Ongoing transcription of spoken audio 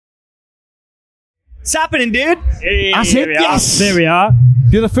It's happening, dude. That's it, yes. There we are.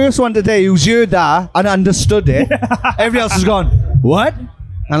 You're the first one today who's heard that and understood it. Everybody else has gone, what?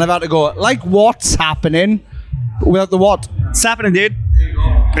 And I've had to go, like, what's happening without the what? It's happening, dude.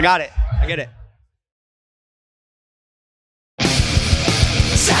 I got it. I get it.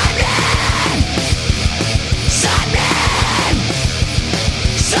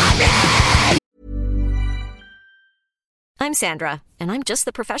 I'm Sandra, and I'm just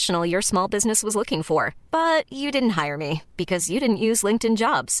the professional your small business was looking for. But you didn't hire me because you didn't use LinkedIn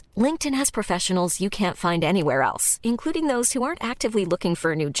Jobs. LinkedIn has professionals you can't find anywhere else, including those who aren't actively looking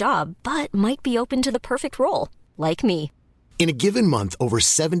for a new job, but might be open to the perfect role, like me. In a given month, over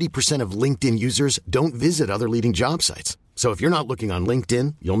 70% of LinkedIn users don't visit other leading job sites. So if you're not looking on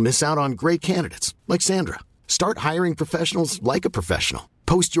LinkedIn, you'll miss out on great candidates like Sandra. Start hiring professionals like a professional.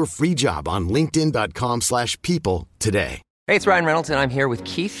 Post your free job on linkedin.com/people today. Hey, it's Ryan Reynolds, and I'm here with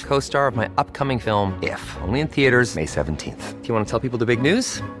Keith, co-star of my upcoming film, If, only in theaters May 17th. Do you want to tell people the big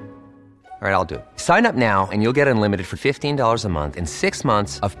news? All right, I'll do it. Sign up now and you'll get unlimited for $15 a month and 6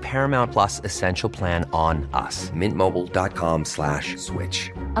 months of Paramount Plus Essential Plan on us.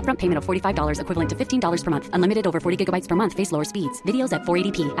 MintMobile.com/switch. Upfront payment of $45 equivalent to $15 per month. Unlimited over 40 gigabytes per month. Face lower speeds. Videos at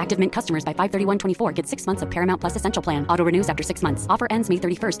 480p. Active Mint customers by 531.24 get 6 months of Paramount Plus Essential Plan. Auto renews after 6 months. Offer ends May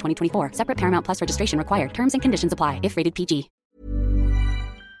 31st, 2024. Separate Paramount Plus registration required. Terms and conditions apply if rated PG.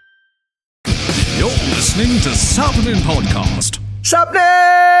 You're listening to Sappenin Podcast.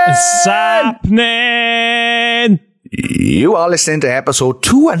 Sappenin! You are listening to episode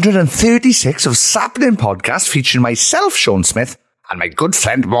 236 of Sappenin Podcast, featuring myself, Sean Smith, and my good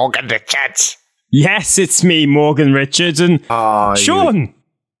friend Morgan Richards. Yes, it's me, Morgan Richards, and Sean,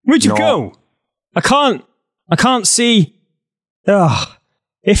 where'd you go? I can't see.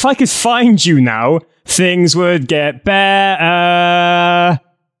 If I could find you now, things would get better.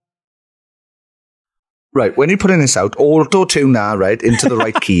 Right, when you're putting this out, auto-tune now, right, into the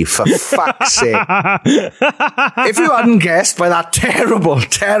right key, for fuck's sake. If you hadn't guessed by that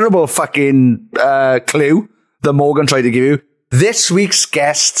terrible fucking clue that Morgan tried to give you, this week's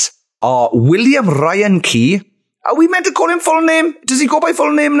guests are William Ryan Key. Are we meant to call him full name? Does he go by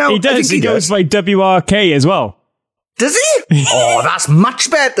full name now? He does. He goes by WRK as well. Does he? Oh, that's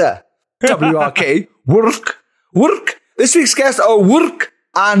much better. WRK. Work. This week's guests are Work.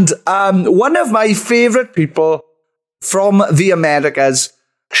 And one of my favourite people from the Americas,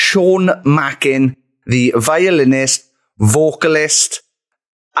 Sean Mackin, the violinist, vocalist,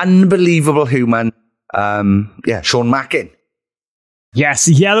 unbelievable human. Sean Mackin. Yes,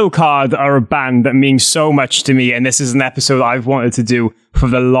 Yellowcard are a band that means so much to me, and this is an episode I've wanted to do for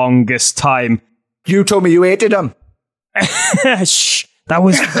the longest time. You told me you hated them. Shh, that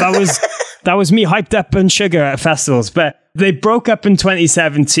was me hyped up on sugar at festivals, but they broke up in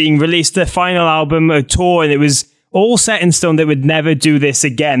 2017, released their final album, a tour, and it was all set in stone they would never do this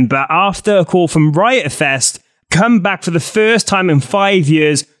again. But after a call from Riot Fest, come back for the first time in 5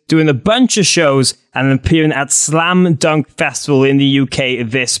 years, doing a bunch of shows and appearing at Slam Dunk Festival in the UK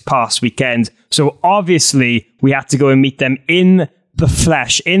this past weekend. So obviously, we had to go and meet them in the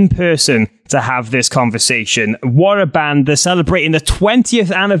flesh, in person, to have this conversation. What a band. They're celebrating the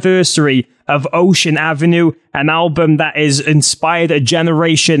 20th anniversary of Ocean Avenue, an album that has inspired a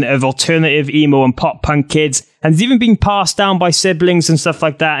generation of alternative emo and pop punk kids, and it's even been passed down by siblings and stuff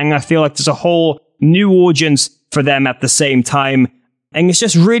like that, and I feel like there's a whole new audience for them at the same time. And it's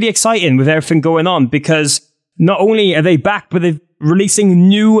just really exciting with everything going on, because not only are they back, but they're releasing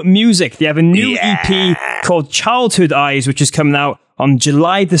new music. They have a new EP called Childhood Eyes, which is coming out on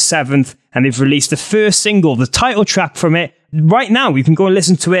July the 7th, and they've released the first single, the title track from it. Right now, you can go and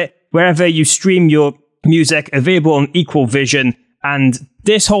listen to it wherever you stream your music, available on Equal Vision. And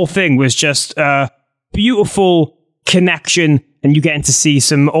this whole thing was just a beautiful connection, and you getting to see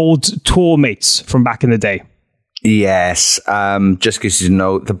some old tour mates from back in the day. Yes, just because you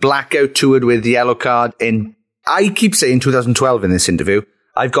know, the Blackout toured with Yellowcard in, I keep saying 2012 in this interview.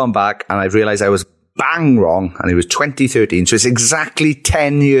 I've gone back and I've realised I was bang wrong, and it was 2013. So it's exactly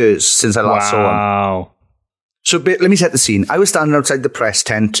 10 years since I last saw him. So let me set the scene. I was standing outside the press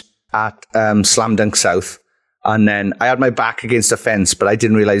tent at Slam Dunk South, and then I had my back against a fence, but I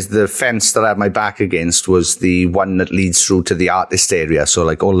didn't realise the fence that I had my back against was the one that leads through to the artist area. So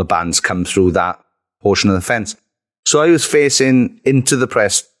like all the bands come through that portion of the fence. So I was facing into the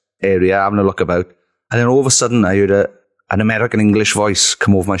press area, having a look about, and then all of a sudden I heard an American English voice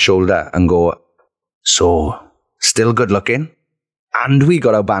come over my shoulder and go, "So, still good looking?" And we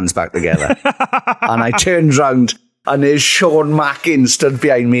got our bands back together. And I turned round, and there's Sean Mackin stood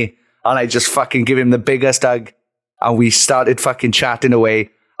behind me, and I just fucking give him the biggest hug, and we started fucking chatting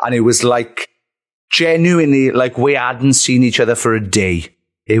away, and it was like genuinely, like, we hadn't seen each other for a day.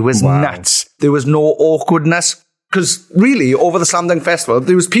 It was nuts. There was no awkwardness. Because really, over the Slam Dunk Festival,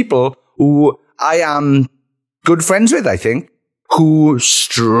 there was people who I am good friends with, I think, who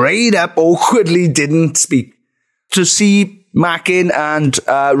straight up awkwardly didn't speak. To see Mackin and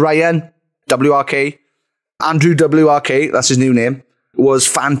Ryan, WRK, Andrew WRK, that's his new name, was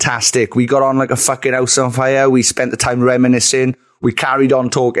fantastic. We got on like a fucking house on fire. We spent the time reminiscing. We carried on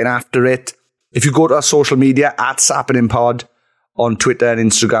talking after it. If you go to our social media, at @SappeningPod, on Twitter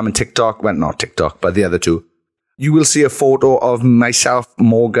and Instagram and TikTok, well, not TikTok, but the other two, you will see a photo of myself,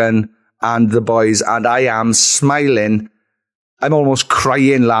 Morgan, and the boys, and I am smiling. I'm almost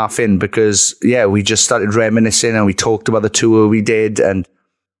crying, laughing, because, yeah, we just started reminiscing and we talked about the tour we did. And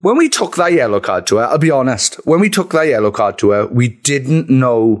when we took that Yellowcard tour, I'll be honest, when we took that Yellowcard tour, we didn't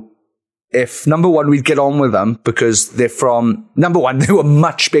know if, number one, we'd get on with them, because they're from, number one, they were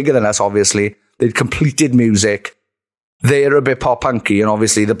much bigger than us, obviously. They'd completed music. They're a bit pop punky, and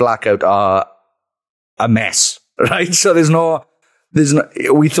obviously the Blackout are a mess, right? So there's no,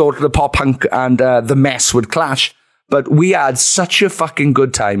 we thought the pop punk and the mess would clash, but we had such a fucking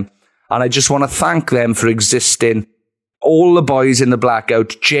good time, and I just want to thank them for existing. All the boys in the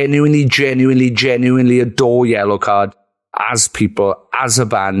Blackout genuinely adore Yellowcard as people, as a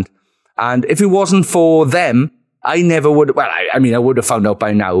band, and if it wasn't for them, I never would, well, I mean, I would have found out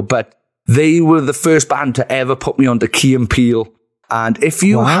by now, but they were the first band to ever put me onto Key and Peele. And if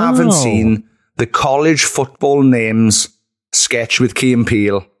you haven't seen the college football names sketch with Key and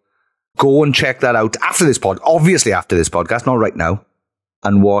Peele, go and check that out after this obviously after this podcast, not right now,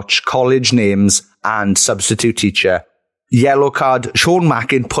 and watch College Names and Substitute Teacher. Yellowcard, Sean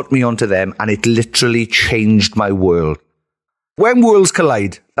Mackin put me onto them, and it literally changed my world. When worlds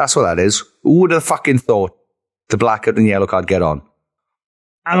collide, that's what that is. Who would have fucking thought the Blackout and Yellowcard get on?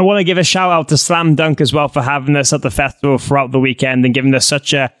 And I want to give a shout out to Slam Dunk as well for having us at the festival throughout the weekend and giving us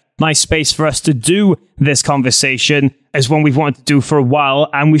such a nice space for us to do this conversation, as one we've wanted to do for a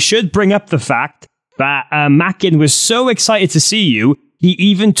while. And we should bring up the fact that Mackin was so excited to see you, he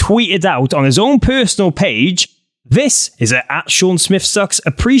even tweeted out on his own personal page, "This is a @SeanSmithSucks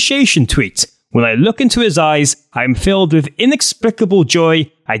appreciation tweet. When I look into his eyes, I am filled with inexplicable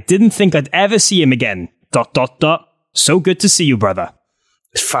joy. I didn't think I'd ever see him again. ... So good to see you, brother."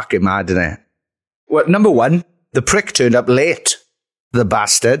 It's fucking mad, isn't it? Well, number one, the prick turned up late, the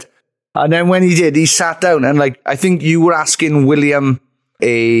bastard. And then when he did, he sat down and, like, I think you were asking William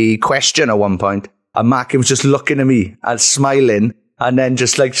a question at one point, and Mackin was just looking at me and smiling, and then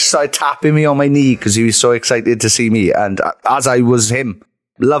just like started tapping me on my knee because he was so excited to see me. And as I was him,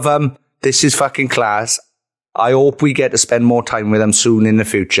 love him. This is fucking class. I hope we get to spend more time with him soon in the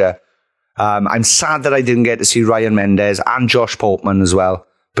future. I'm sad that I didn't get to see Ryan Mendes and Josh Portman as well,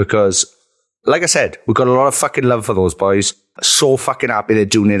 because, like I said, we've got a lot of fucking love for those boys. So fucking happy they're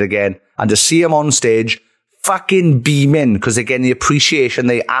doing it again. And to see them on stage fucking beaming, because they're getting the appreciation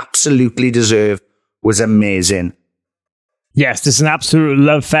they absolutely deserve, was amazing. Yes, this is an absolute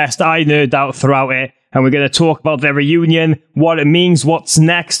love fest. I nerd out throughout it. And we're going to talk about their reunion, what it means, what's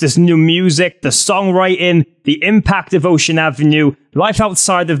next, this new music, the songwriting, the impact of Ocean Avenue, life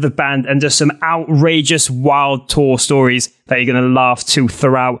outside of the band, and just some outrageous, wild tour stories that you're going to laugh to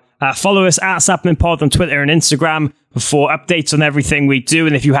throughout. Follow us at @SappeningPod on Twitter and Instagram for updates on everything we do.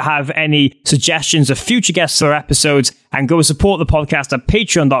 And if you have any suggestions of future guests or episodes, and go support the podcast at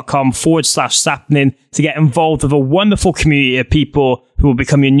patreon.com/Sappening to get involved with a wonderful community of people who will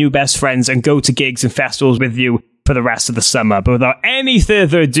become your new best friends and go to gigs and festivals with you for the rest of the summer. But without any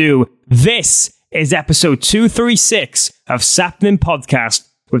further ado, this is episode 236 of Sappening Podcast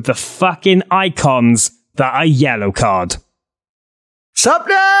with the fucking icons that are Yellowcard.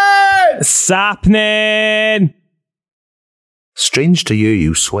 Sappening! Sappening! Strange to hear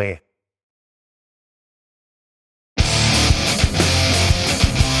you swear.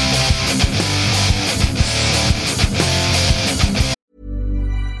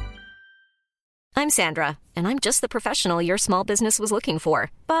 I'm Sandra, and I'm just the professional your small business was looking for.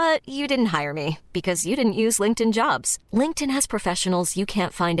 But you didn't hire me because you didn't use LinkedIn Jobs. LinkedIn has professionals you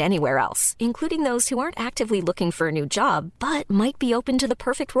can't find anywhere else, including those who aren't actively looking for a new job, but might be open to the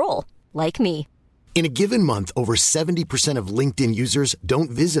perfect role, like me. In a given month, over 70% of LinkedIn users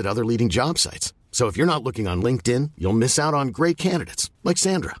don't visit other leading job sites. So if you're not looking on LinkedIn, you'll miss out on great candidates like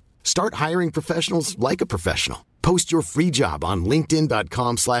Sandra. Start hiring professionals like a professional. Post your free job on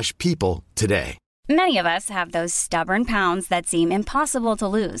linkedin.com/people today. Many of us have those stubborn pounds that seem impossible to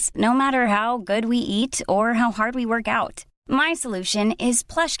lose, no matter how good we eat or how hard we work out. My solution is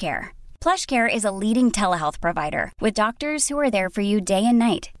PlushCare. PlushCare is a leading telehealth provider with doctors who are there for you day and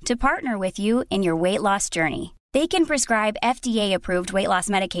night to partner with you in your weight loss journey. They can prescribe FDA-approved weight loss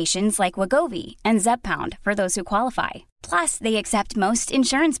medications like Wegovy and Zepbound for those who qualify. Plus, they accept most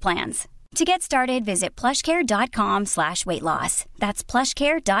insurance plans. To get started, visit plushcare.com/weightloss. That's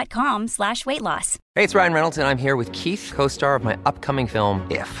plushcare.com/weightloss. Hey, it's Ryan Reynolds, and I'm here with Keith, co-star of my upcoming film,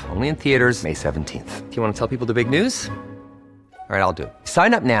 If, only in theaters May 17th. Do you want to tell people the big news? All right, I'll do it.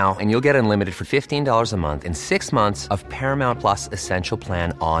 Sign up now and you'll get unlimited for $15 a month and 6 months of Paramount Plus Essential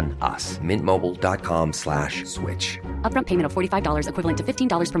Plan on us. MintMobile.com/switch. Upfront payment of $45 equivalent to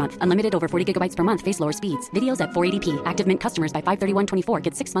 $15 per month. Unlimited over 40 gigabytes per month. Face lower speeds. Videos at 480p. Active Mint customers by 531.24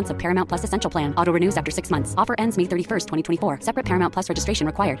 get 6 months of Paramount Plus Essential Plan. Auto renews after 6 months. Offer ends May 31st, 2024. Separate Paramount Plus registration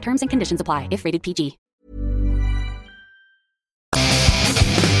required. Terms and conditions apply if rated PG.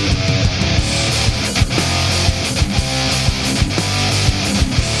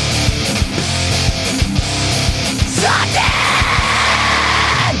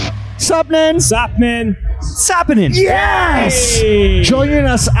 Sapnin. Yes! Hey. Joining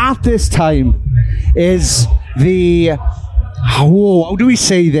us at this time is the... how do we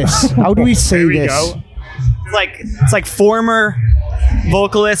say this? How do we say this? Go. It's like former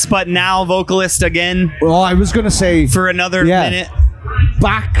vocalist, but now vocalist again. Oh, I was going to say... For another minute.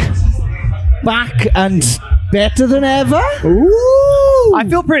 Back and better than ever? Ooh! I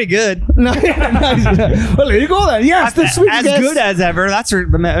feel pretty good. Nice. Well, there you go then. Yes, the sweet as guest good as ever. That's, I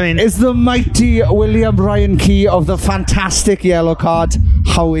mean, is the mighty William Ryan Key of the fantastic Yellowcard.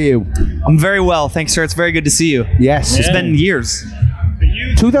 How are you? I'm very well, thanks, sir. It's very good to see you. Yes. It's been years.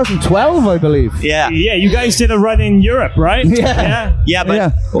 2012, I believe. Yeah. Yeah, you guys did a run in Europe, right? Yeah,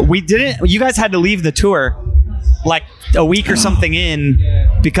 but we didn't. You guys had to leave the tour like a week or something in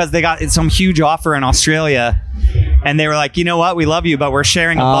because they got some huge offer in Australia. And they were like, you know what? We love you, but we're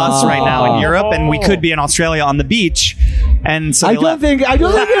sharing a bus right now in Europe, and we could be in Australia on the beach. And so I don't think it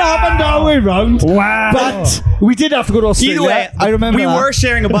happened all the way around. Wow! But we did have to go to Australia. Either way, I remember we were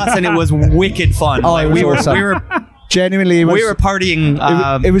sharing a bus, and it was wicked fun. Oh, it was awesome. We were genuinely. We were partying.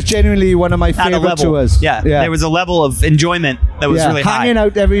 It was genuinely one of my favorite tours. Yeah, there was a level of enjoyment that was really high. Hanging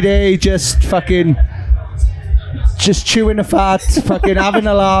out every day, just chewing a fat, fucking having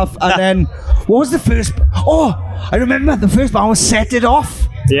a laugh, and then what was the first? Oh, I remember the first band was Set It Off.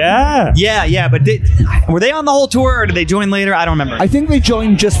 Yeah. But were they on the whole tour, or did they join later? I don't remember. I think they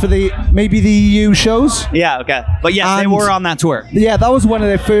joined just for maybe the EU shows. Yeah, okay. But yes, they were on that tour. Yeah, that was one of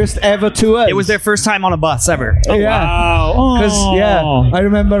their first ever tours. It was their first time on a bus ever. Oh, yeah. Wow. Because I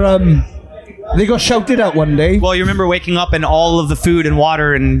remember they got shouted at one day. Well, you remember waking up and all of the food and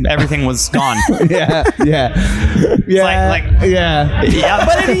water and everything was gone. Yeah. Yeah,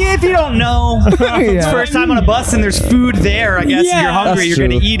 but if you don't know, it's first time on a bus and there's food there, I guess if you're hungry, you're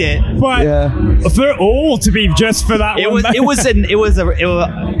going to eat it. But for it all to be just for that, it was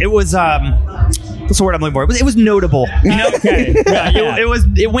what's the word I'm looking for? It was notable. You know? Okay. Yeah. It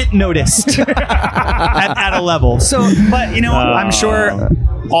went noticed at a level. So, but you know, I'm sure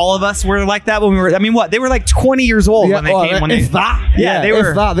all of us were like that when we were. I mean, what? They were like 20 years old when they came. They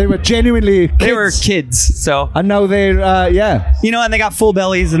were genuinely kids. They were kids. So, and now they're you know, and they got full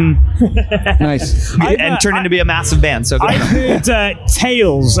bellies and nice and turned into be a massive band. So I've heard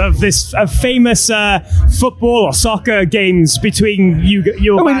tales of famous football or soccer games between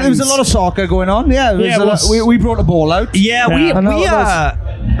your bands. There was a lot of soccer going on. Yeah, we brought a ball out. Yeah, we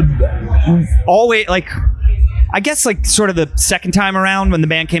always I guess sort of the second time around when the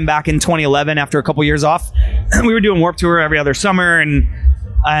band came back in 2011 after a couple years off, we were doing Warped Tour every other summer, and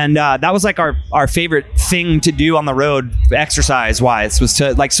that was our favorite thing to do on the road, exercise wise, was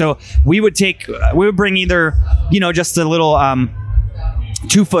to so we would bring either just a little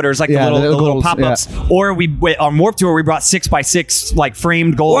 2-footers, the little pop-ups, or on Warped Tour we brought 6x6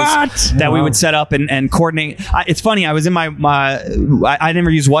 framed goals that we would set up and coordinate. It's funny, I was in I never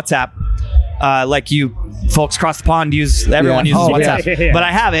use WhatsApp like you folks across the pond everyone uses WhatsApp. Yeah. But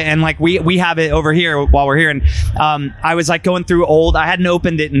I have it, and we have it over here while we're here, and I was going through I hadn't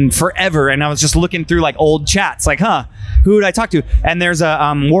opened it in forever, and I was just looking through old chats, who would I talk to? And there's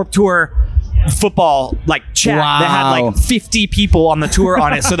a Warped Tour football chat that had 50 people on the tour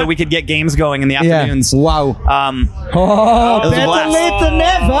on it so that we could get games going in the afternoons. Wow. It was a better blast. late than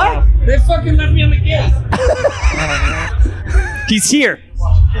never. They fucking left me on the gate. He's here.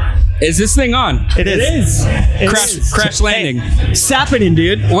 Is this thing on? It is. Crash landing. Hey, it's happening,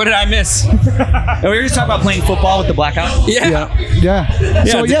 dude. What did I miss? We were just talking about playing football with the blackout. Yeah.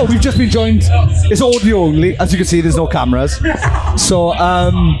 So we've just been joined. It's audio only, as you can see. There's no cameras. So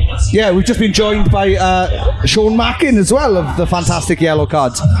we've just been joined by Sean Mackin as well of the fantastic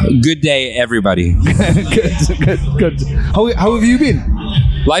Yellowcard. Good day, everybody. Good. How have you been?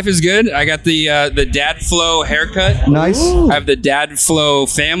 Life is good. I got the Dad Flow haircut. Nice. I have the Dad Flow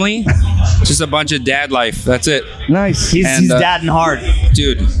family. Just a bunch of dad life. That's it. Nice. He's dadding hard.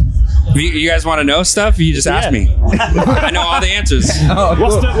 Dude, you guys want to know stuff? You just ask me. I know all the answers.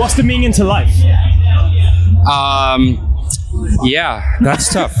 What's the meaning to life? Yeah,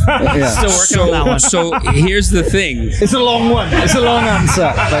 that's tough. Still working on that one. So here's the thing. It's a long one. It's a long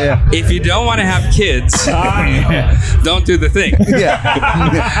answer. But yeah. If you don't want to have kids, don't do the thing.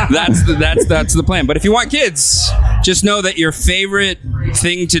 Yeah. That's the plan. But if you want kids, just know that your favorite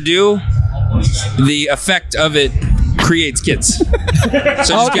thing to do, the effect of it creates kids.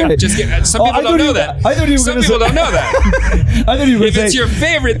 So just get. Some people don't know that. Some people don't know that. I thought you were going to say. If it's your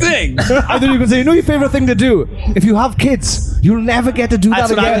favorite thing. I thought you were going to say, you know your favorite thing to do? If you have kids, you'll never get to do that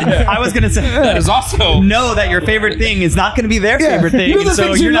again. I was going to say. That is also. Know that your favorite thing is not going to be their favorite thing. You know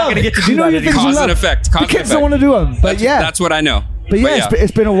so you're not going to get to do that anymore. Cause and effect. The kids don't want to do them. But that's what I know. But yeah,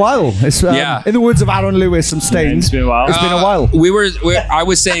 it's been a while. It's in the words of Aaron Lewis and Stains. It's been a while. It's been a while. I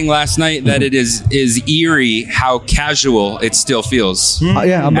was saying last night that it is eerie how casual it still feels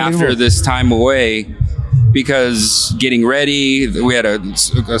after this time away. Because getting ready, we had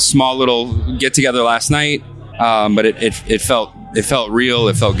a small little get together last night, but it felt real.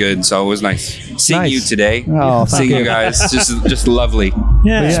 It felt good, so it was nice seeing you today. Seeing you guys, just lovely.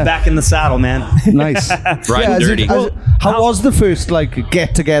 Yeah, just back in the saddle, man. Nice, riding dirty. How was the first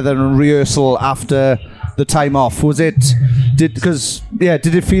get together and rehearsal after the time off? Was it did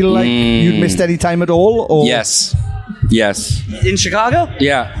it feel like you'd missed any time at all? Or? Yes. In Chicago?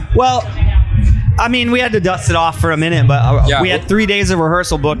 Yeah. Well, I mean, we had to dust it off for a minute, but we had 3 days of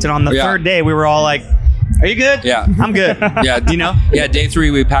rehearsal booked, and on the third day, we were all like, "Are you good?" Yeah, I'm good. Yeah, you know. Yeah, day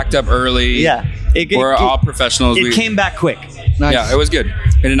 3 we packed up early. Yeah, we're all professionals. It came back quick. Nice. Yeah, it was good.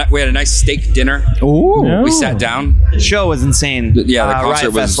 We had a nice steak dinner. Ooh. We sat down. The show was insane. The concert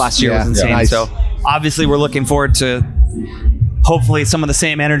Riot Fest last year was insane. Nice. So obviously, we're looking forward to hopefully some of the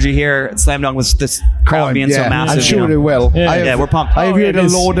same energy here at Slam Dunk with this crowd being so massive. I'm sure it will. Yeah, we're pumped. I've heard a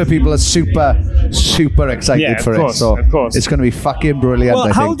load of people are super excited for it. So of course. It's going to be fucking brilliant.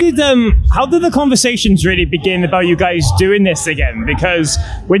 Well, how did the conversations really begin about you guys doing this again? Because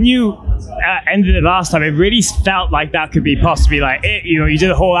when you ended it last time, it really felt like that could be possibly like it. You know, you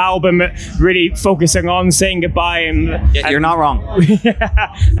did a whole album really focusing on saying goodbye and you're not wrong.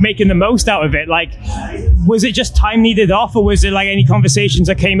 Making the most out of it. Like, was it just time needed off, or was it like any conversations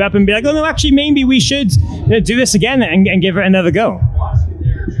that came up and be like, oh no, actually maybe we should do this again and give it another go?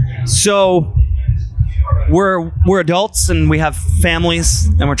 So we're adults and we have families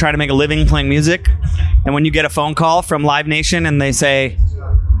and we're trying to make a living playing music. And when you get a phone call from Live Nation and they say,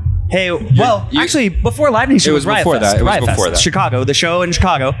 hey, actually before Live Nation, it was Riot before Fest. that. It was Riot before Fest. that. Chicago, the show in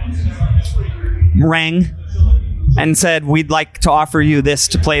Chicago rang and said, we'd like to offer you this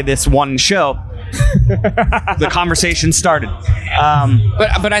to play this one show. The conversation started.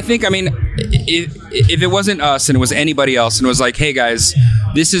 But I think, I mean, if it wasn't us and it was anybody else and it was like, hey guys,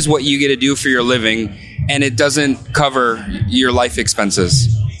 this is what you get to do for your living and it doesn't cover your life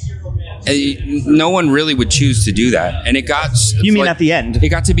expenses, no one really would choose to do that. And it got... You mean at the end? It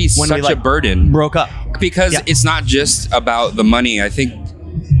got to be such a burden. Broke up. Because it's not just about the money. I think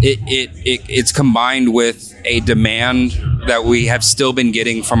it's combined with a demand that we have still been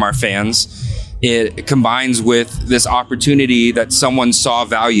getting from our fans. It combines with this opportunity that someone saw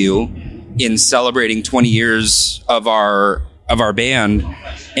value in celebrating 20 years of our band.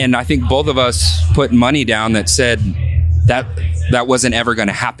 And I think both of us put money down that said that wasn't ever going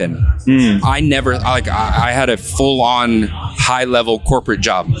to happen. I had a full-on high-level corporate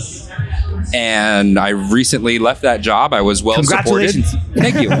job. And I recently left that job. I was well supported.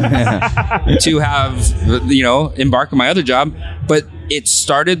 Thank you. To have, embark on my other job. But it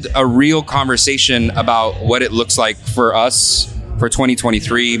started a real conversation about what it looks like for us for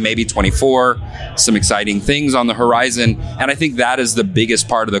 2023, maybe 24, some exciting things on the horizon. And I think that is the biggest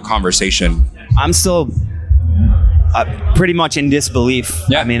part of the conversation. I'm still pretty much in disbelief.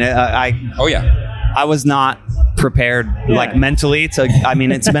 Yeah. I mean, I was not prepared mentally to,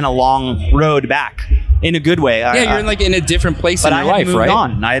 it's been a long road back in a good way. You're in a different place in your life, right?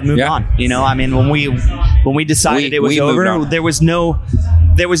 I had moved on. When we decided it was over,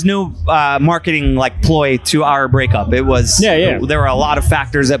 there there was no marketing like ploy to our breakup. It was there were a lot of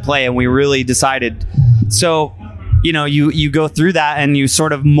factors at play, and we really decided. So, you know, you go through that and you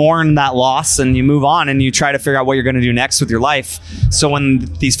sort of mourn that loss and you move on and you try to figure out what you're going to do next with your life. So when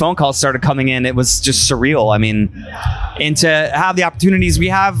these phone calls started coming in, it was just surreal. I mean, and to have the opportunities we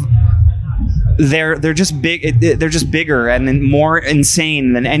have, they're just big. They're just bigger and more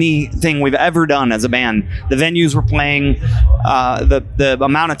insane than anything we've ever done as a band. The venues we're playing, the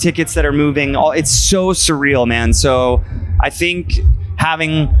amount of tickets that are moving, it's so surreal, man. So I think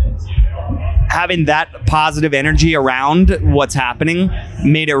having that positive energy around what's happening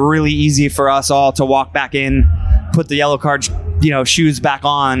made it really easy for us all to walk back in, put the Yellowcard, shoes back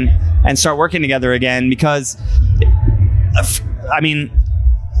on, and start working together again. Because, I mean,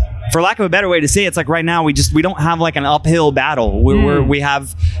 for lack of a better way to say it, it's like right now we don't have like an uphill battle.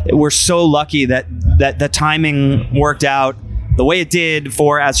 We're so lucky that the timing worked out the way it did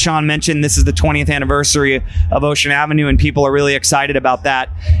for, as Sean mentioned, this is the 20th anniversary of Ocean Avenue, and people are really excited about that.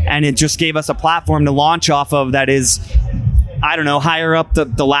 And it just gave us a platform to launch off of that is, I don't know, higher up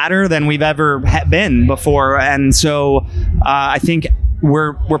the ladder than we've ever been before. And so I think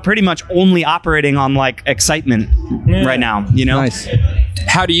we're pretty much only operating on like excitement right now, Nice.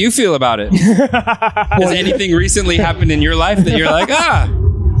 How do you feel about it? Has anything recently happened in your life that you're like,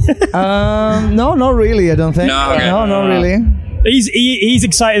 No, not really. I don't think. No, okay. No, not really. He's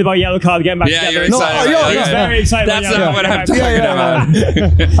excited about Yellowcard getting back together. You're excited. He's very excited. That's about not what I'm talking about.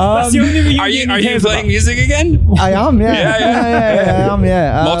 That's the only reunion Are you he cares playing about. music again? I am. Yeah, I am.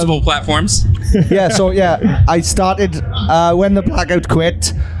 Yeah. Multiple platforms. I started when the Blackout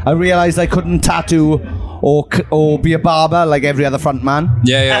quit. I realized I couldn't tattoo or be a barber like every other front man.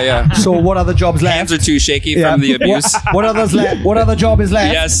 Yeah. So what other jobs left? Hands are too shaky from the abuse. What other job is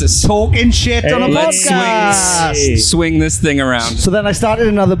left? Yes. Talking shit on a Let's podcast. swing this thing around. So then I started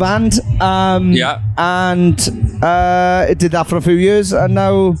another band. And it did that for a few years, and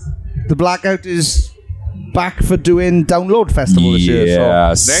now the Blackout is back for doing Download Festival this year.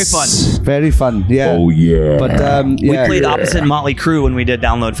 Yes. Very fun. Very fun. Yeah. Oh yeah. But We played opposite Motley Crue when we did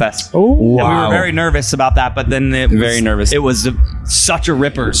Download Fest. Oh And wow. we were very nervous about that, but then it was such a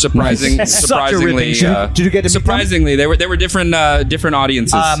ripper. Surprisingly, Did you get to meet surprisingly, they were different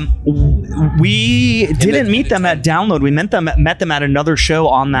audiences. We didn't meet them at Download. We met them at another show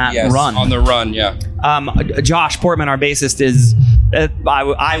on that run. On the run, yeah. Josh Portman, our bassist, is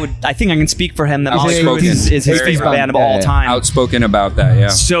I think I can speak for him that Outspoken. is his Very favorite band of all time. Outspoken about that, yeah.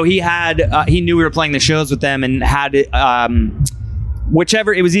 So he knew we were playing the shows with them and had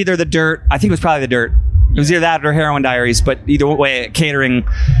whichever, it was either the Dirt. I think it was probably the Dirt. It was either that or Heroin Diaries, but either way, catering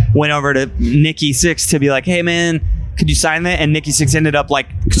went over to Nikki Sixx to be like, hey man, could you sign that? And Nikki Sixx ended up like,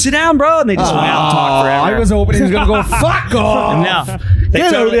 sit down, bro. And they just went out and talked forever. I was hoping he was going to go, fuck off. No.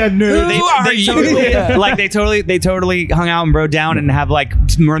 Get out there, nerd. They totally hung out and broke down and have like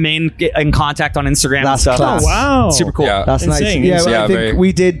remain in contact on Instagram and That's stuff. class. Oh, wow. Super cool. Yeah. That's Insane. nice. Yeah, well, Yeah, I think very-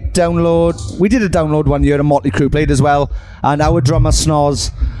 we did a download one year, and Motley Crue played as well. And our drummer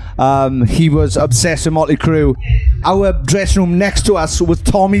Snoz, he was obsessed with Motley Crue. Our dressing room next to us was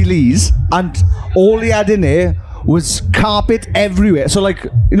Tommy Lee's, and all he had in there was carpet everywhere. So like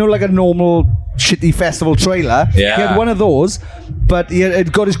a normal shitty festival trailer. Yeah. He had one of those, but he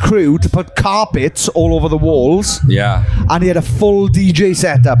had got his crew to put carpets all over the walls. Yeah. And he had a full DJ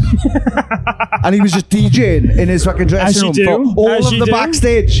setup. And he was just DJing in his fucking dressing room As you do. for all As of you the do.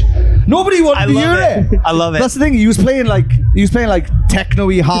 backstage. Nobody wanted to hear it. I love it. That's the thing. He was playing like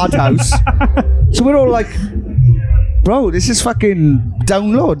techno-y hard house. So we're all like, bro, this is fucking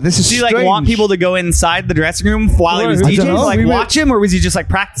Download. This is Do you strange. like want people to go inside the dressing room while he was I don't DJing, know. like We were- watch him, or was he just like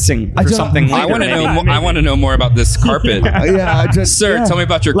practicing I for don't- something? I later, want to maybe? know. I want to know more about this carpet. Sir, tell me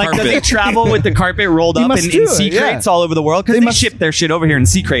about your Like, does he carpet. travel with the carpet rolled He up must in do sea it, yeah. crates all over the world? Because they ship their shit over here in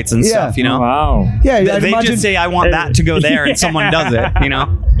sea crates and stuff, you know? Wow. Yeah, I'd They imagine- just say, I want that to go there, and someone does it, you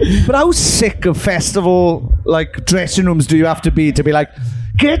know? But how sick of festival like dressing rooms do you have to be like,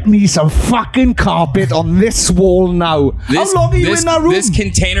 get me some fucking carpet on this wall now? How long are you in that room? This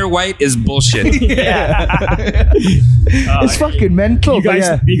container white is bullshit. It's fucking mental.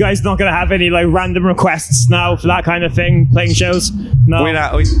 You guys not gonna have any like random requests now for that kind of thing, playing shows? No.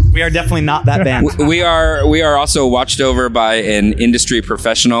 We are definitely not that band. We are also watched over by an industry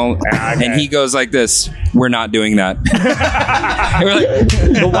professional, and he goes like this: "We're not doing that." And we're like,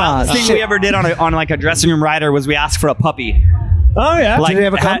 The wildest thing we ever did on like a dressing room rider was we asked for a puppy. Oh, yeah. Like, Did they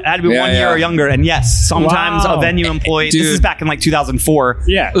ever come? had to be 1 year or younger. And yes, sometimes Wow. a venue employee, Dude. this is back in like 2004.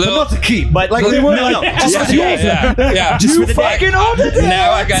 Yeah. But not to keep. But Like, they were no. Just for the day. Yeah. Just for the day. fucking ordered it.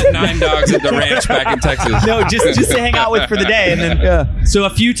 Now I got 9 dogs at the ranch back in Texas. No, just to hang out with for the day. And then, so a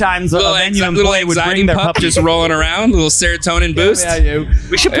few times a venue employee would bring their pup pup. just rolling around, little serotonin boost.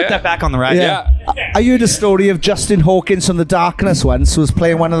 We should put that back on the ride. Yeah. I heard a story of Justin Hawkins from the Darkness once was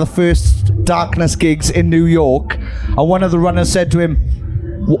playing one of the first Darkness gigs in New York, and one of the runners said to him,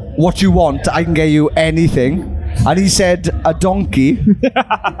 "What you want? I can get you anything." And he said, "A donkey."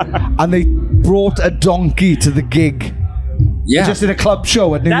 And they brought a donkey to the gig. Yeah. Just in a club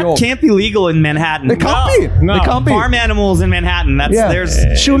show at New That York. can't be legal in Manhattan. They can't be. No. They can't be. Farm animals in Manhattan. That's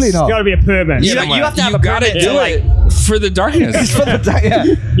there's surely It's not. got to be a permit. Yeah, you have to have you a gotta permit do to, like- it for the darkness. For the yeah.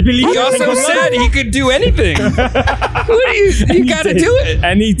 You believe He also said he could do anything. What are you gotta do it.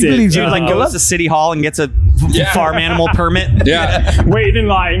 Anything. believes Dude, you. like goes to City Hall and gets a Yeah. farm animal permit. Yeah. Waiting in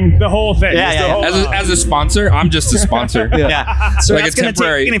line, the whole thing. Yeah, Just the yeah. whole As a sponsor, I'm just a sponsor. Yeah. So Like that's a gonna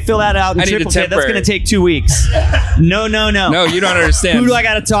temporary- take. Gonna fill that out in I need a triple J. That's temporary. gonna take 2 weeks. No. No, you don't understand. Who do I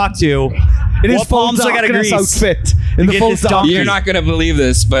got to talk to? In his What full palms I gotta darkness grease? outfit. In the get full this dark. donkey. You're not gonna believe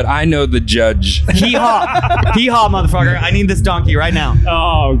this, but I know the judge. Hee haw, motherfucker! I need this donkey right now.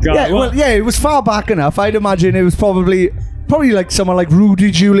 Oh, God. Yeah, well, yeah, it was far back enough. I'd imagine it was probably like someone like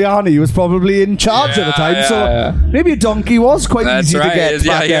Rudy Giuliani was probably in charge at the time. Yeah, so yeah. maybe a donkey was quite That's easy right. to get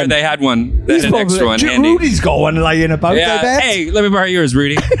Yeah, back yeah, then. they had one. They He's had an extra one. handy. Rudy's got one lying about, I Yeah. bet. Hey, let me borrow yours,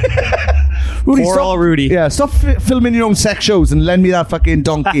 Rudy. Rudy, Poor old Rudy. Yeah, stop filming your own sex shows and lend me that fucking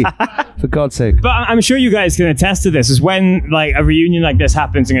donkey. For God's sake. But I'm sure you guys can attest to this, is when like a reunion like this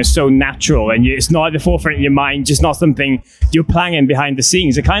happens and it's so natural and it's not at the forefront of your mind, just not something you're planning behind the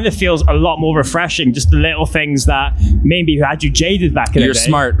scenes. It kind of feels a lot more refreshing, just the little things that maybe had you jaded back in the day. You're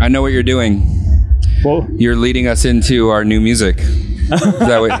smart. I know what you're doing. Well, You're leading us into our new music. Is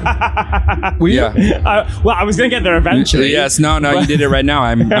that what? Yeah. well, I was going to get there eventually. Yes. No. You did it right now.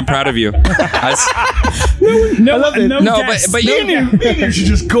 I'm proud of you. No, But Me and you should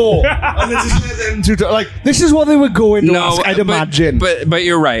just go. And then just let them like, this is what they were going to ask, I'd imagine. But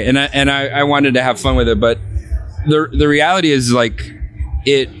you're right, and I wanted to have fun with it. But the reality is, like,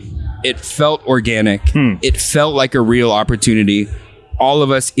 it felt organic. It felt like a real opportunity. All of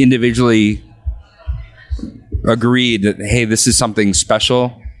us individually agreed that, hey, this is something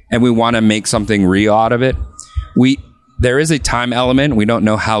special, and we want to make something real out of it. There is a time element. We don't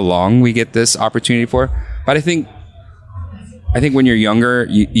know how long we get this opportunity for, but I think when you're younger,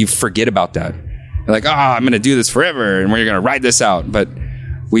 you forget about that. You're like, I'm going to do this forever, and we're going to ride this out. But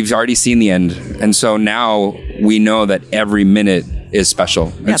we've already seen the end, and so now we know that every minute is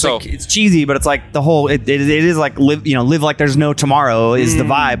special. Yeah, it's cheesy, but it's like the whole. It is like live like there's no tomorrow is the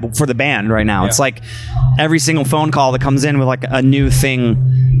vibe for the band right now. Yeah. It's like every single phone call that comes in with like a new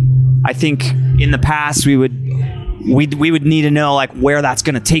thing. I think in the past we would need to know like where that's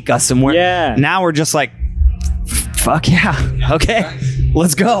going to take us, and where. Yeah. Now we're just like, fuck yeah, okay,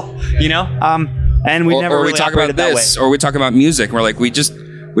 let's go. And we never. Or really we talk operated about that this, way. or we talk about music. We're like,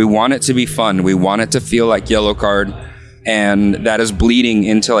 we want it to be fun. We want it to feel like Yellowcard. And that is bleeding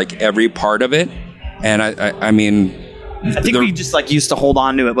into like every part of it. And I mean, I think we just like used to hold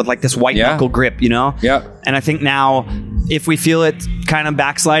on to it with like this white knuckle grip, Yeah. And I think now, if we feel it kind of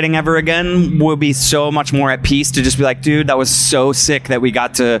backsliding ever again, we'll be so much more at peace to just be like, dude, that was so sick that we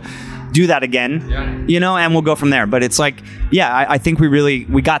got to do that again, and we'll go from there. But it's like, I think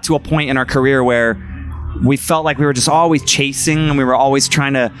we got to a point in our career where we felt like we were just always chasing, and we were always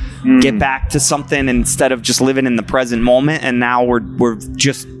trying to get back to something instead of just living in the present moment. And now we're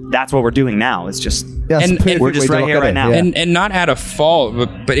just, that's what we're doing now. It's just, and we're just right here, right now. And not at a fault,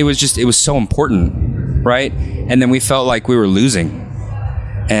 but it was so important, right? And then we felt like we were losing,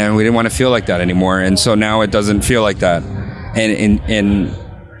 and we didn't want to feel like that anymore. And so now it doesn't feel like that. And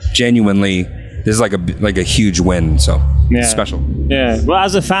genuinely, this is like a huge win. So it's special. Yeah. Well,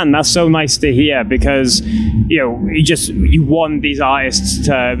 as a fan, that's so nice to hear, because you want these artists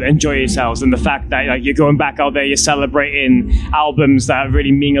to enjoy yourselves, and the fact that like you're going back out there, you're celebrating albums that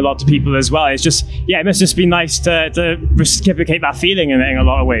really mean a lot to people as well. It's just it must just be nice to reciprocate that feeling in a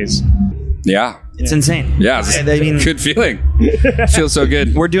lot of ways. Yeah. It's insane. Yeah, it's good feeling. Feels so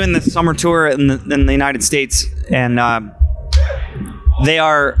good. We're doing the summer tour in the United States, and they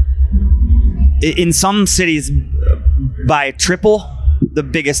are in some cities by triple the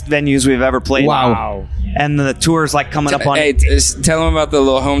biggest venues we've ever played. Wow. And the tour's like coming up on. Hey, tell them about the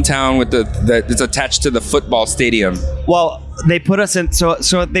little hometown with that it's attached to the football stadium. Well, they put us in. So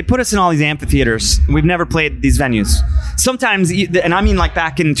they put us in all these amphitheaters. We've never played these venues. Sometimes, and I mean like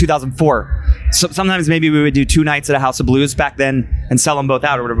back in 2004. So sometimes maybe we would do 2 nights at a House of Blues back then and sell them both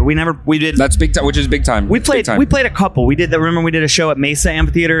out or whatever. We did. That's big time, which is big time. We played a couple. Remember we did a show at Mesa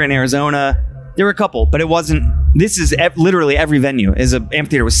Amphitheater in Arizona. There were a couple, but it wasn't. This is literally every venue is an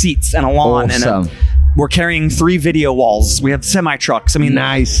amphitheater with seats and a lawn. Awesome. We're carrying 3 video walls. We have semi trucks. I mean,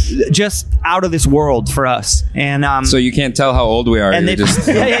 nice. Just out of this world for us. And so you can't tell how old we are. And You're just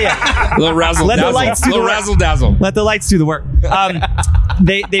yeah. little razzle Let dazzle. the lights do the Little work. razzle dazzle. Let the lights do the work.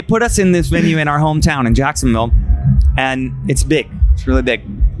 They put us in this venue in our hometown in Jacksonville, and it's big. It's really big.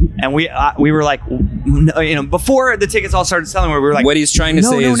 And we were like, before the tickets all started selling, we were like, what he's trying to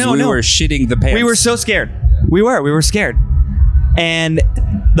say is we were shitting the pants. We were so scared. We were scared. And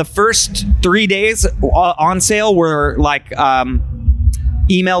the first 3 days on sale were like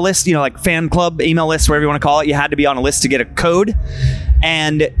email lists, like fan club email lists, whatever you want to call it. You had to be on a list to get a code.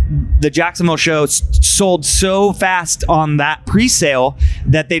 And the Jacksonville show sold so fast on that pre-sale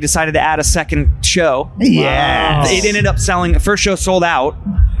that they decided to add a second show. Yeah. It ended up selling. The first show sold out,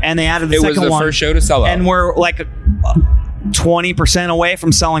 and they added the second one. It was the first show to sell out. And we're like 20% away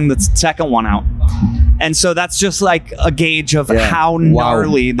from selling the second one out. And so that's just like a gauge of how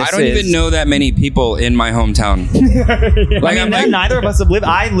gnarly this is. I don't even know that many people in my hometown. Neither of us have lived.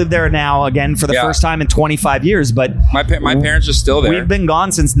 I live there now again for the first time in 25 years. But my parents are still there. We've been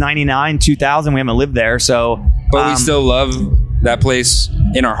gone since 99, 2000. We haven't lived there. So, but we still love that place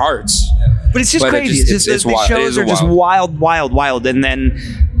in our hearts. But it's just crazy. These shows are just wild. And then,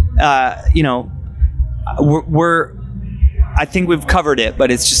 we're. I think we've covered it,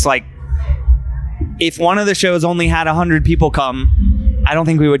 but it's just like, if one of the shows only had 100 people come, I don't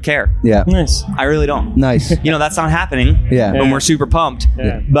think we would care. Yeah. Nice. I really don't. Nice. That's not happening when we're super pumped.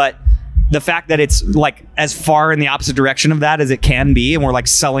 Yeah. But the fact that it's like as far in the opposite direction of that as it can be, and we're like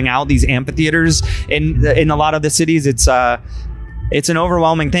selling out these amphitheaters in a lot of the cities, it's an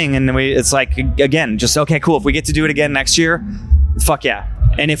overwhelming thing. And it's like, again, just, okay, cool. If we get to do it again next year, fuck yeah.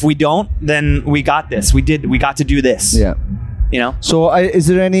 And if we don't, then we got this. We got to do this. Yeah. So is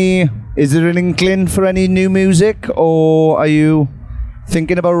there an inkling for any new music, or are you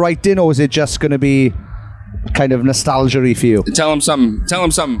thinking about writing, or is it just going to be kind of nostalgia-y for you? Tell him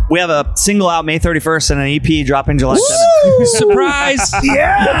something. We have a single out May 31st and an EP dropping July 7th. Surprise!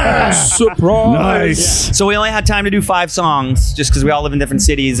 Yeah! Surprise! Nice. So we only had time to do 5 songs just because we all live in different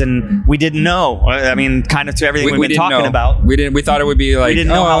cities, and we didn't know. I mean, kind of to everything we've been talking about. We thought it would be like, we didn't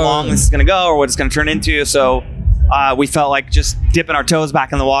know how long this is going to go or what it's going to turn into. So we felt like just dipping our toes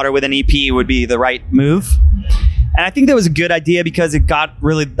back in the water with an EP would be the right move. And I think that was a good idea because it got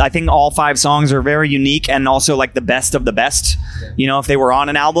really, I think all 5 songs are very unique and also like the best of the best. If they were on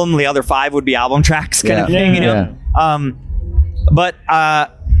an album, the other 5 would be album tracks kind of thing, But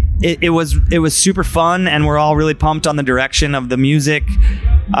it was super fun, and we're all really pumped on the direction of the music.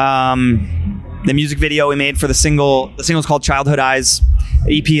 The music video we made for the single's called Childhood Eyes.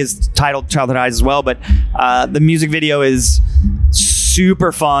 The EP is titled Childhood Eyes as well, but the music video is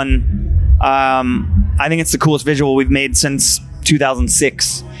super fun. I think it's the coolest visual we've made since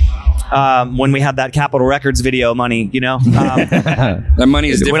 2006, when we had that Capitol Records video money, That money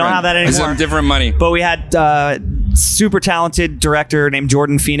is different. We don't have that anymore. It's some different money. But we had super talented director named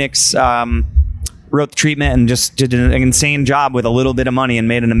Jordan Phoenix, wrote the treatment and just did an insane job with a little bit of money and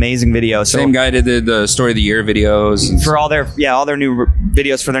made an amazing video. So, same guy did the Story of the Year videos for all their new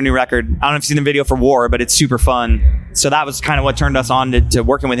videos for their new record. I don't know if you've seen the video for War, but it's super fun. So that was kind of what turned us on to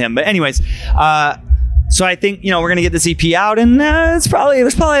working with him. But anyways, so I think we're gonna get this EP out, and there's probably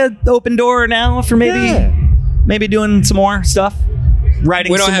an open door now for maybe doing some more stuff.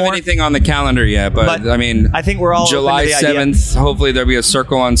 Writing. We don't have anything on the calendar yet, but I mean, I think we're all July 7th. Hopefully, there'll be a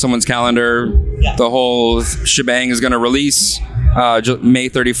circle on someone's calendar. Yeah. The whole shebang is going to release May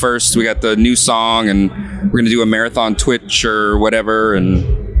 31st. We got the new song, and we're going to do a marathon Twitch or whatever, and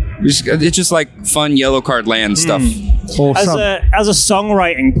it's just like fun Yellowcard land stuff. Awesome. As a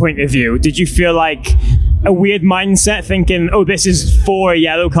songwriting point of view, did you feel like a weird mindset thinking, oh, this is for a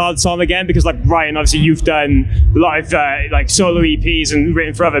Yellowcard song again? Because like Ryan, obviously you've done a lot of like solo EPs and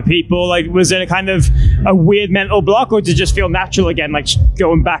written for other people. Like, was it a kind of a weird mental block, or did it just feel natural again, like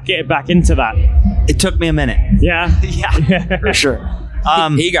going back into that? It took me a minute. Yeah. Yeah, for sure.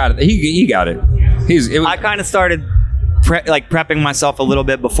 He got it. He got it. I kind of started prepping myself a little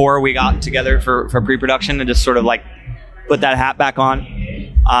bit before we got together for pre-production, and just sort of like put that hat back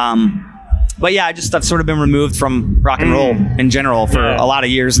on. But yeah, I've sort of been removed from rock and roll in general for a lot of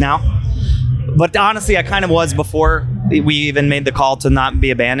years now. But honestly, I kind of was before we even made the call to not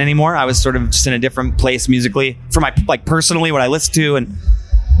be a band anymore. I was sort of just in a different place musically for my personally what I listened to, and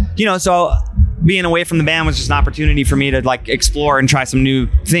so being away from the band was just an opportunity for me to like explore and try some new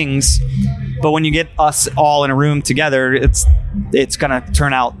things. But when you get us all in a room together, it's gonna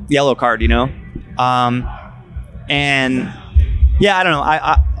turn out Yellowcard, you know. And yeah, I don't know.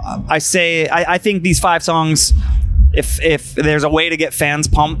 I think these 5 songs, if there's a way to get fans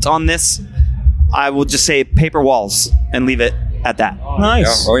pumped on this, I will just say Paper Walls and leave it at that.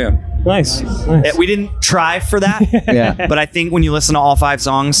 Nice. Oh yeah. Nice. We didn't try for that. Yeah. But I think when you listen to all 5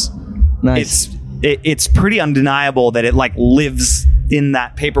 songs, Nice. it's pretty undeniable that it like lives in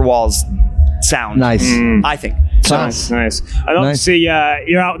that Paper Walls sound. Nice. I think. Nice. And obviously,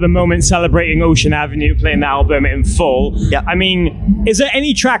 you're out at the moment celebrating Ocean Avenue, playing the album in full. Yeah. I mean, is there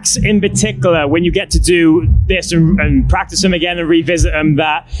any tracks in particular when you get to do this and practice them again and revisit them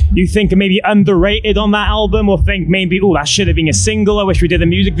that you think are maybe underrated on that album, or think maybe, oh, that should have been a single, I wish we did a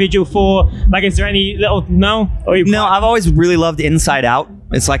music video for? Like, is there any little, no? No, I've always really loved Inside Out.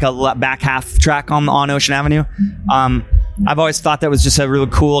 It's like a back half track on Ocean Avenue. I've always thought that was just a really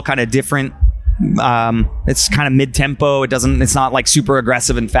cool, kind of different. It's kind of mid-tempo. It's not like super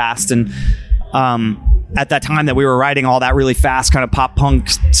aggressive and fast. And at that time that we were writing all that really fast kind of pop punk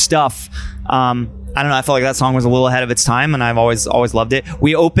stuff, I don't know, I felt like that song was a little ahead of its time, and I've always loved it.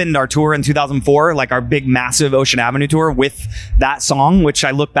 We opened our tour in 2004, like our big massive Ocean Avenue tour, with that song, which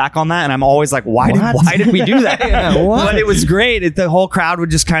I look back on that and I'm always like, why did we do that? But it was great. The whole crowd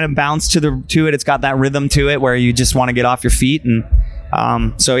would just kind of bounce to it. It's got that rhythm to it where you just want to get off your feet. And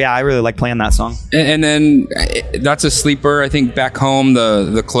so yeah, I really like playing that song. And then that's a sleeper. I think Back Home,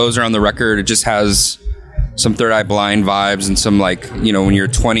 the closer on the record, it just has some Third Eye Blind vibes and some, like, you know, when you're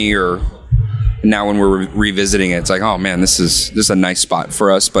 20 or now when we're revisiting it, it's like, oh man, this is a nice spot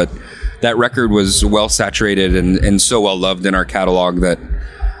for us. But that record was well saturated and so well loved in our catalog that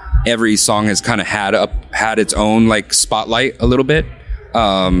every song has kind of had its own like spotlight a little bit.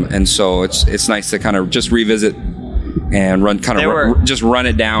 And so it's nice to kind of just revisit and run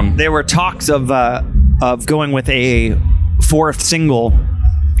it down. There were talks of going with a 4th single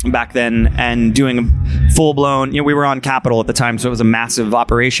back then and doing a full blown. You know, we were on Capitol at the time, so it was a massive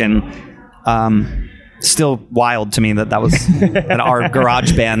operation. Still wild to me that was that our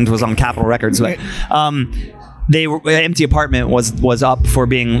garage band was on Capitol Records, but Empty Apartment was up for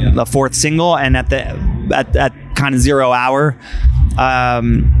being the 4th single, and at kind of 0 hour,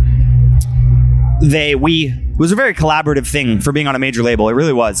 it was a very collaborative thing for being on a major label. It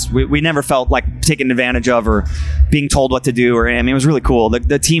really was. We never felt like taken advantage of or being told what to do. It was really cool.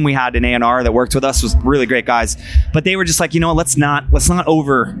 The team we had in A&R that worked with us was really great guys. But they were just like, you know, let's not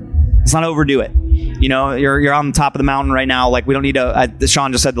overdo it. You know, you're on the top of the mountain right now. Like, we don't need to.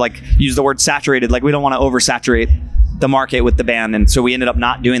 Sean just said, like, use the word saturated. Like, we don't want to oversaturate the market with the band, and so we ended up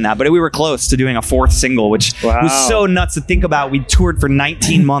not doing that. But we were close to doing a 4th single, which was so nuts to think about. We toured for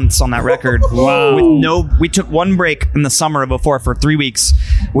 19 months on that record. Wow. We took one break in the summer of '04 for 3 weeks.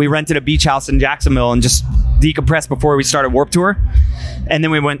 We rented a beach house in Jacksonville and just decompressed before we started Warped Tour. And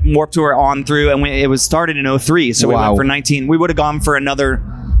then we went Warped Tour on through, and it was started in '03. So we went for 19. We would have gone for another.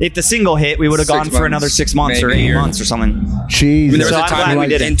 If the single hit, we would have gone for another 6 months or 8 months or something. Jeez. I mean, there was a time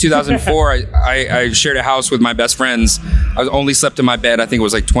in 2004, I shared a house with my best friends. I only slept in my bed, I think it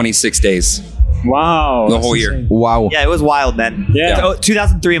was like 26 days. Wow. The whole year. Wow. Yeah, it was wild then. Yeah.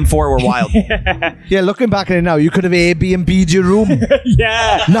 2003 and 4 were wild. Yeah, looking back at it now, you could have Airbnb'd your room.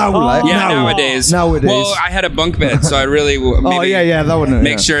 Yeah. Nowadays. Well, I had a bunk bed, so I really that wouldn't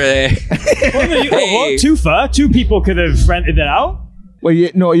make sure they... Too far. 2 people could have rented it out. Well,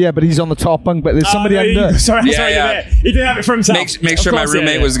 but he's on the top bunk, but there's somebody under. Sorry, he didn't have it for himself. Make sure my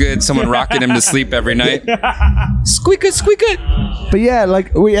roommate was good. Someone rocking him to sleep every night. Squeak it. But yeah,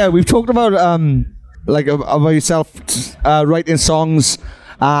 like we've talked about about yourself writing songs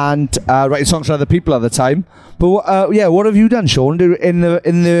and writing songs for other people at the time. But what have you done, Sean, in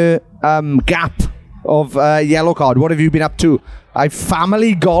the gap of Yellowcard? What have you been up to?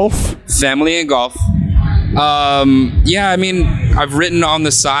 Family and golf. I mean, I've written on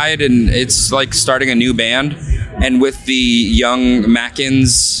the side, and it's like starting a new band. And with the young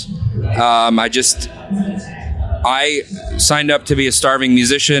Mackins, I signed up to be a starving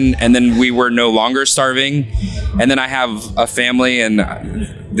musician, and then we were no longer starving. And then I have a family, and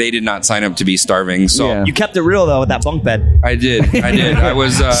they did not sign up to be starving. So You kept it real though with that bunk bed. I did. I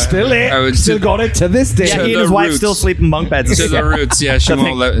was still got it to this day. Yeah, he and his wife still sleep in bunk beds. To the roots. Yeah, she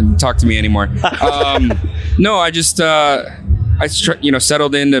won't talk to me anymore. No, I just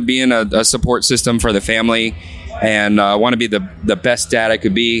settled into being a support system for the family, and want to be the best dad I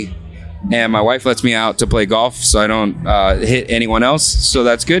could be. And my wife lets me out to play golf, so I don't hit anyone else. So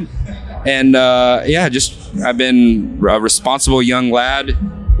that's good. And I've been a responsible young lad.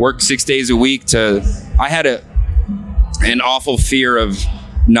 Worked 6 days a week. I had an awful fear of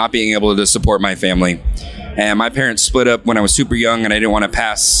not being able to support my family. And my parents split up when I was super young, and I didn't want to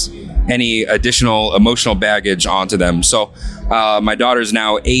pass any additional emotional baggage onto them. So my daughter's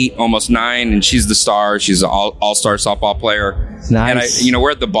now 8, almost 9, and she's the star. She's an all-star softball player. Nice. And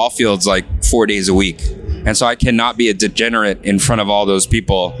we're at the ball fields like 4 days a week. And so I cannot be a degenerate in front of all those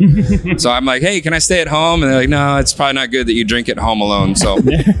people. So I'm like, hey, can I stay at home? And they're like, no, it's probably not good that you drink at home alone. So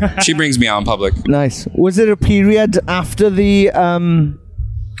she brings me out in public. Nice. Was there a period after the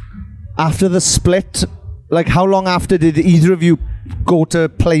split? Like, how long after did either of you go to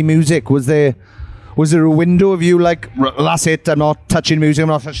play music? Was there a window of you like, that's it, I'm not touching music, I'm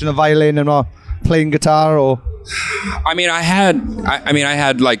not touching the violin, I'm not playing guitar? Or I mean, I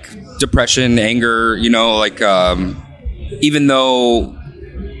had like depression, anger, even though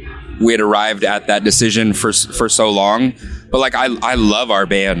we had arrived at that decision for so long, but like I love our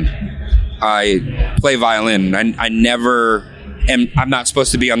band. I play violin. I'm not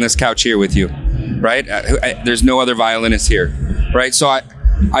supposed to be on this couch here with you, right? There's no other violinist here, right? So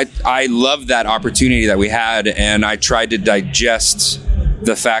I love that opportunity that we had, and I tried to digest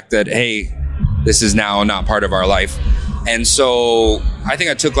the fact that, hey, this is now not part of our life. And so I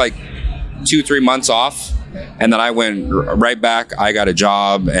think I took like 2-3 months off, and then I went right back. I got a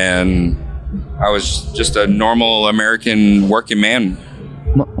job, and I was just a normal American working man.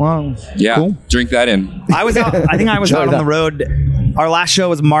 Wow. Yeah. Cool. Drink that in. I think I was out on the road. Our last show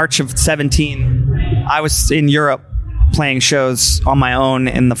was March of 17. I was in Europe playing shows on my own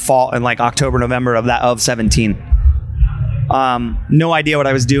in the fall, in like October, November of 17. No idea what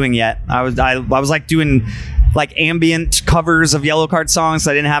I was doing yet. I was like doing like ambient covers of Yellowcard songs.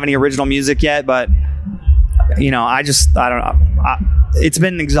 So I didn't have any original music yet, but I don't know. It's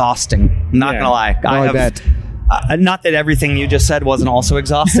been exhausting. I'm not gonna lie. I bet. Not that everything you just said wasn't also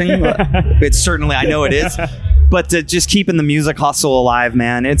exhausting. But it's certainly, I know it is. But to just keeping the music hustle alive,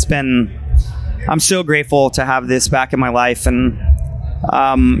 man, I'm so grateful to have this back in my life. And,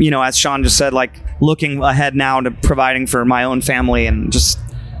 as Sean just said, like looking ahead now to providing for my own family, and just,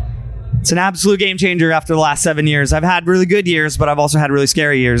 it's an absolute game changer after the last 7 years. I've had really good years, but I've also had really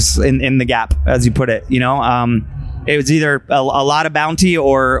scary years in the gap, as you put it, it was either a lot of bounty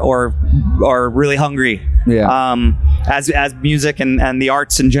or really hungry. Yeah. As music and the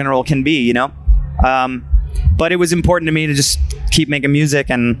arts in general can be, but it was important to me to just keep making music,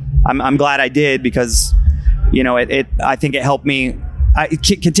 and I'm glad I did, because, I think it helped me. I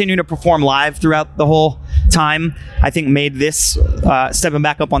continue to perform live throughout the whole time. I think made this stepping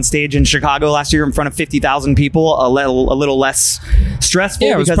back up on stage in Chicago last year in front of 50,000 people a little less stressful.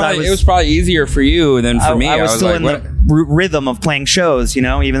 Yeah, it was probably easier for you than for me. I was still like, in the rhythm of playing shows,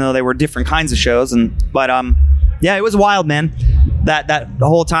 even though they were different kinds of shows. But it was wild, man. That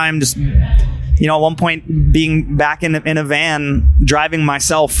whole time, just at one point being back in a van driving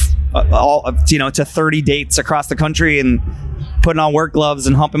myself to 30 dates across the country and putting on work gloves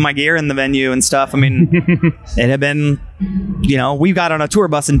and humping my gear in the venue and stuff. I mean, it had been, we got on a tour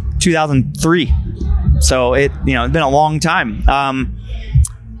bus in 2003. So it's been a long time. I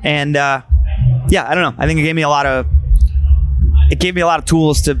don't know. I think it gave me a lot of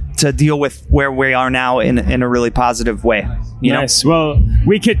tools to deal with where we are now in a really positive way. Nice. Well,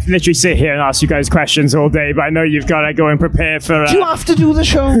 we could literally sit here and ask you guys questions all day, but I know you've got to go and prepare for... Do you have to do the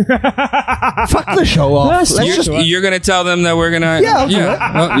show? Fuck the show off. You're going to tell them that we're going to... Yeah, I'll do it.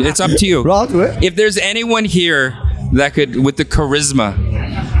 Well, it's up to you. I'll do it. If there's anyone here that could, with the charisma...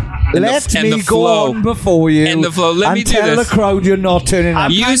 Let me go on before you and the flow. Let me do tell this. the crowd you're not turning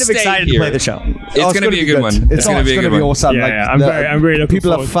up. I'm kind of excited to play the show. It's going to be a good one. It's going to be a good one. Awesome. Yeah, I'm really looking people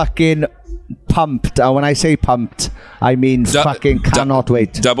forward. Are fucking pumped. When I say pumped, I mean fucking cannot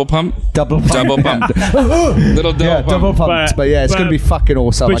wait. Double pump? Double pump. Double pump. Little double pump. Double pumped. But it's going to be fucking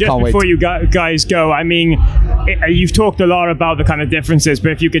awesome. But I can't wait. Before you guys go, I mean, you've talked a lot about the kind of differences,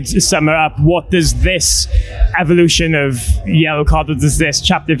 but if you could sum it up, what does this evolution of Yellowcard, what does this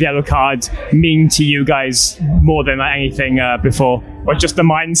chapter of Yellowcard mean to you guys more than anything before? Or just the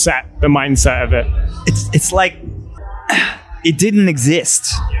mindset of it? It's like it didn't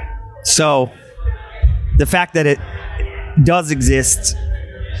exist. So the fact that it does exist,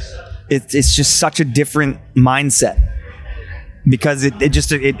 it's just such a different mindset, because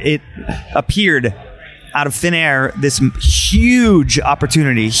it appeared out of thin air, this huge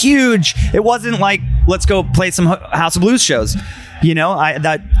opportunity. Huge. It wasn't like, let's go play some House of Blues shows.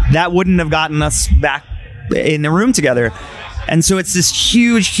 That wouldn't have gotten us back in the room together. And so it's this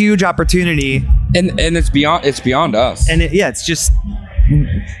huge opportunity. And it's beyond us. And it's just,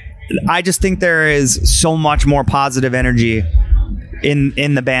 I just think there is so much more positive energy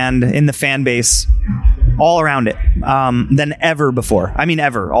in the band, in the fan base, all around it. than ever before. I mean,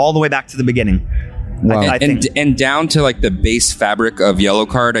 ever, all the way back to the beginning. Wow. I think. And down to like the base fabric of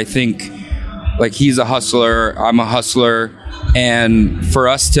Yellowcard, I think like he's a hustler, I'm a hustler, and for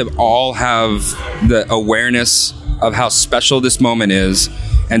us to all have the awareness of how special this moment is,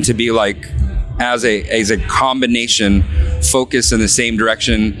 and to be like as a combination focus in the same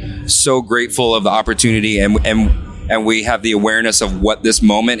direction, so grateful of the opportunity, and we have the awareness of what this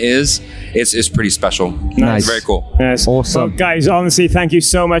moment is. It's pretty special. Nice. Very cool. Yes. Awesome. Well, guys, honestly, thank you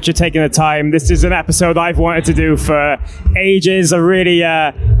so much for taking the time. This is an episode I've wanted to do for ages. I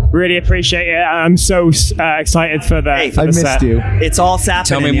really appreciate it. I'm so excited for the Hey, for I the missed set. you. It's all sapping.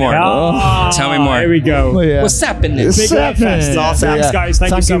 Tell me more. Tell me more. Here we go. Oh, yeah. What's happening? It's Big Love Fest. happening. All saps, Yeah. guys.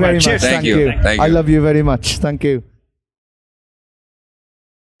 Thank you so very much. much. Thank you. Thank you. I love you very much. Thank you.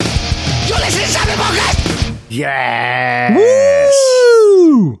 Yes.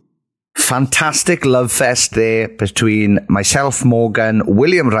 Woo! Fantastic love fest there between myself, Morgan,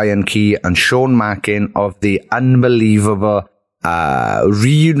 William Ryan Key, and Sean Mackin of the unbelievable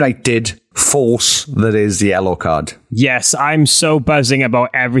reunited force that is the Yellowcard. Yes, I'm so buzzing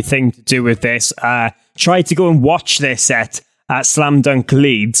about everything to do with this. Tried to go and watch this set at Slam Dunk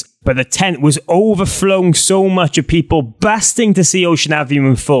Leeds, but the tent was overflowing so much of people busting to see Ocean Avenue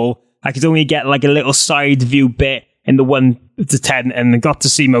in full. I could only get like a little side view bit in the 1 to 10 and got to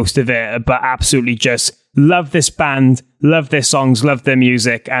see most of it, but absolutely just love this band, love their songs, love their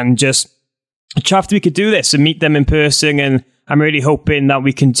music, and just chuffed we could do this and meet them in person. And I'm really hoping that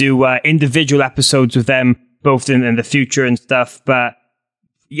we can do individual episodes with them both in the future and stuff. But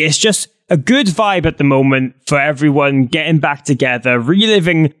it's just a good vibe at the moment for everyone getting back together,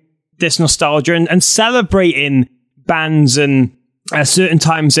 reliving this nostalgia and celebrating bands and certain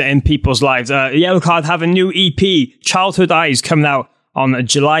times in people's lives. Yellowcard have a new EP, Childhood Eyes, coming out on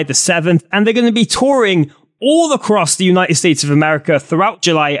July the 7th, and they're going to be touring all across the United States of America throughout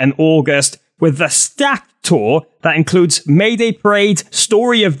July and August with a stacked tour that includes Mayday Parade,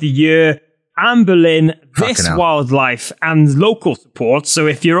 Story of the Year, Anne Boleyn, This hell. Wildlife, and local support. So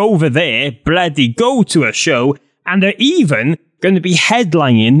if you're over there, bloody go to a show. And they're even going to be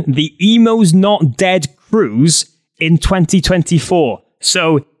headlining the Emo's Not Dead cruise in 2024.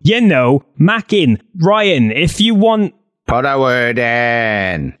 So, you know, Mackin, Ryan, if you want, Put a word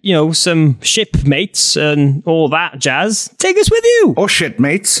in. you know, some shipmates and all that jazz, take us with you. Oh shit,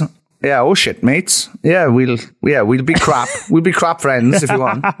 mates. Yeah, oh shit, mates. Yeah, we'll be crap. We'll be crap friends if you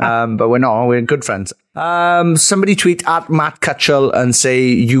want. But we're not. We're good friends. Somebody tweet at Matt Cutchell and say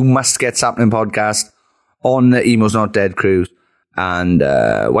you must get Sapling Podcast on the Emo's Not Dead cruise. And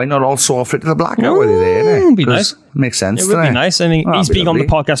why not also offer it to the Blackout while you're there? It'd be nice. Makes sense. It would be nice. I mean, he's been on the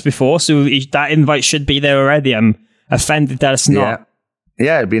podcast before, so that invite should be there already. I'm offended that it's not.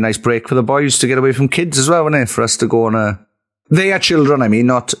 Yeah, it'd be a nice break for the boys to get away from kids as well, wouldn't it? For us to go on a... They are children, I mean,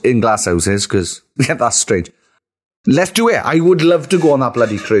 not in glass houses, because that's strange. Let's do it. I would love to go on that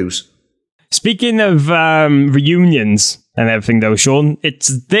bloody cruise. Speaking of reunions and everything, though, Sean,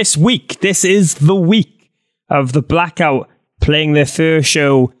 it's this week. This is the week of the Blackout playing their first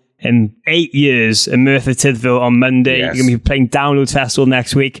show in 8 years in Merthyr Tydfil on Monday. Yes. You're going to be playing Download Festival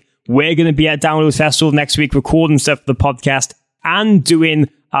next week. We're going to be at Download Festival next week, recording stuff for the podcast and doing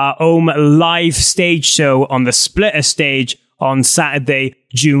our own live stage show on the Splitter stage on Saturday,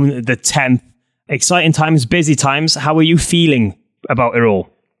 June the 10th. Exciting times, busy times. How are you feeling about it all?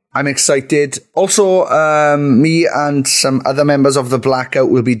 I'm excited. Also, me and some other members of the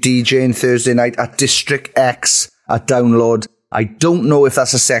Blackout will be DJing Thursday night at District X at Download. I don't know if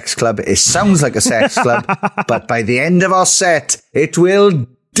that's a sex club. It sounds like a sex club, but by the end of our set, it will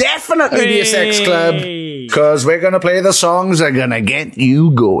definitely be a sex club because we're going to play the songs that are going to get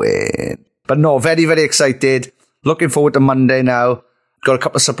you going. But no, very, very excited. Looking forward to Monday now. Got a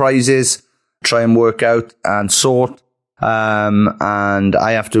couple of surprises. Try and work out and sort. And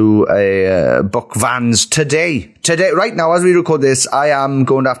I have to book vans today. Today, right now, as we record this, I am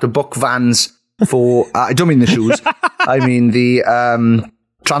going to have to book vans for, I don't mean the shoes. I mean the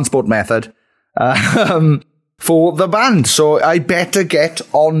transport method for the band. So I better get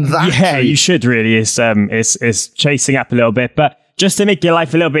on that. Yeah, tree. you should really. It's chasing up a little bit. But just to make your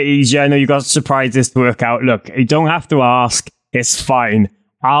life a little bit easier, I know you got surprises to work out. Look, you don't have to ask. It's fine.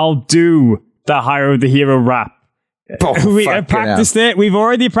 I'll do the Hire of the Hero rap. Oh, We practiced it. We've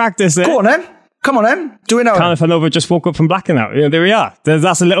already practiced it. Go on then. Come on then. Do it now. Kind of Fanova just woke up from blacking out. Yeah, there we are.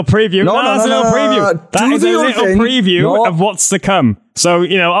 That's a little preview. That's a little preview. That is a little preview of what's to come. So,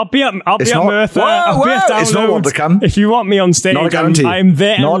 you know, I'll be at Merthyr. I'll be at Download. It's not what to come. If you want me on stage, Not a guarantee. I'm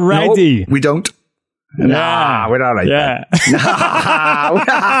there and ready. No, we don't. Nah, we're all right. Yeah.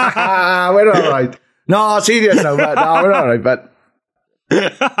 We're all right. No, serious now, but no, we're all right, but...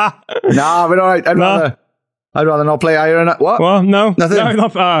 No, we're all right. I'd rather not play iron. What? Well, no. Nothing? No,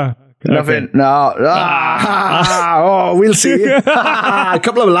 not, Nothing. Okay. No. Oh, we'll see. A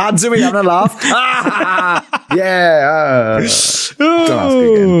couple of lads and we having a laugh. Yeah. If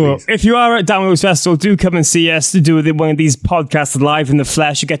you are at Downloads Festival, do come and see us to do one of these podcasts live in the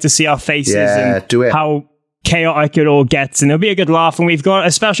flesh. You get to see our faces and do it. How chaotic it all gets. And it'll be a good laugh. And we've got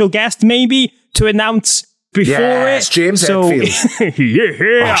a special guest maybe to announce before it's James Hetfield.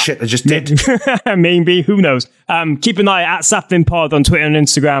 Yeah. Oh shit, I just did. Maybe. Who knows? Keep an eye at Sapnin Pod on Twitter and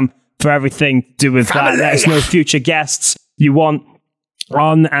Instagram for everything to do with that. Let us know future guests you want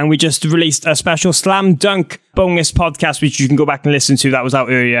on. And we just released a special Slam Dunk bonus podcast, which you can go back and listen to. That was out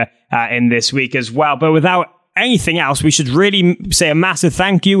earlier in this week as well. But without anything else, we should really say a massive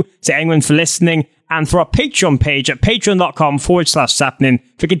thank you to anyone for listening and for our Patreon page at patreon.com/Sapnin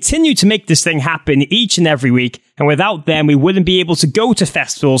for continue to make this thing happen each and every week. And without them, we wouldn't be able to go to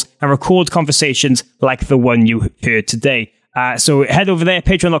festivals and record conversations like the one you heard today. So head over there,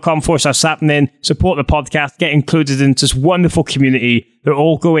 patreon.com/Sapnin, support the podcast, get included in this wonderful community that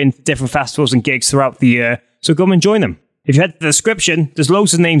all go into different festivals and gigs throughout the year. So go and join them. If you head to the description, there's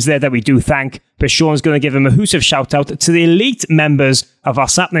loads of names there that we do thank, but Sean's going to give a massive shout out to the elite members of our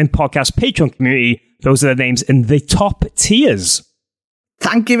Sapnin Podcast Patreon community. Those are the names in the top tiers.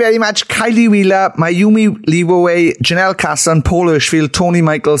 Thank you very much, Kylie Wheeler, Mayumi Leeway, Janelle Casson, Paul Hirschfield, Tony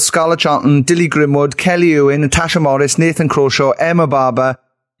Michaels, Scarlett Charlton, Dilly Grimwood, Kelly Owen, Natasha Morris, Nathan Croshaw, Emma Barber,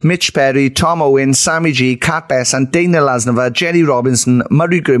 Mitch Perry, Tom Owen, Sammy G, Kat Besant, Dana Lasnova, Jenny Robinson,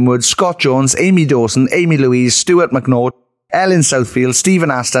 Murray Grimwood, Scott Jones, Amy Dawson, Amy Louise, Stuart McNaught, Ellen Southfield, Stephen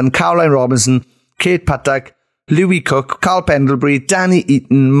Aston, Caroline Robinson, Kate Patak, Louis Cook, Carl Pendlebury, Danny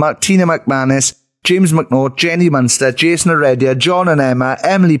Eaton, Martina McManus, James McNaught, Jenny Munster, Jason Heredia, John and Emma,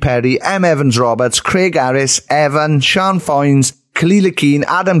 Emily Perry, M. Evans-Roberts, Craig Harris, Evan, Sean Foynes, Kalila Keane,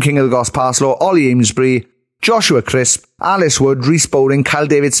 Adam King of the Goss Parslow, Ollie Amesbury, Joshua Crisp, Alice Wood, Rhys Bowling, Kyle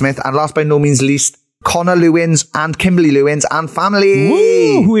David Smith, and last by no means least, Connor Lewins and Kimberly Lewins and family.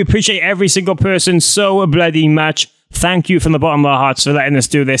 Woo! We appreciate every single person so bloody much. Thank you from the bottom of our hearts for letting us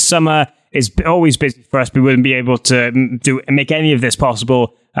do this. Summer is always busy for us. We wouldn't be able to make any of this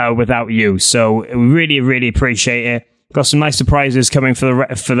possible without you. So we really, really appreciate it. Got some nice surprises coming for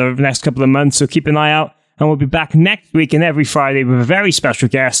the next couple of months. So keep an eye out. And we'll be back next week and every Friday with a very special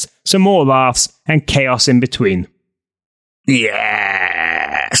guest, some more laughs, and chaos in between.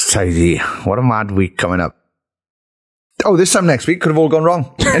 Yes, tidy. What a mad week coming up. Oh, this time next week could have all gone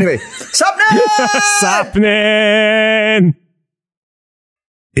wrong. Anyway, Sapnin! Sapnin!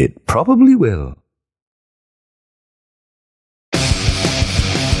 It probably will.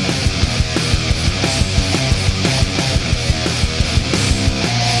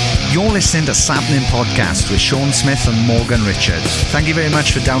 You're listening to Sapnin Podcast with Sean Smith and Morgan Richards. Thank you very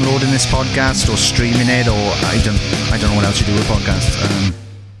much for downloading this podcast or streaming it, or I don't know what else you do with podcasts.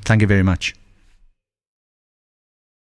 Thank you very much.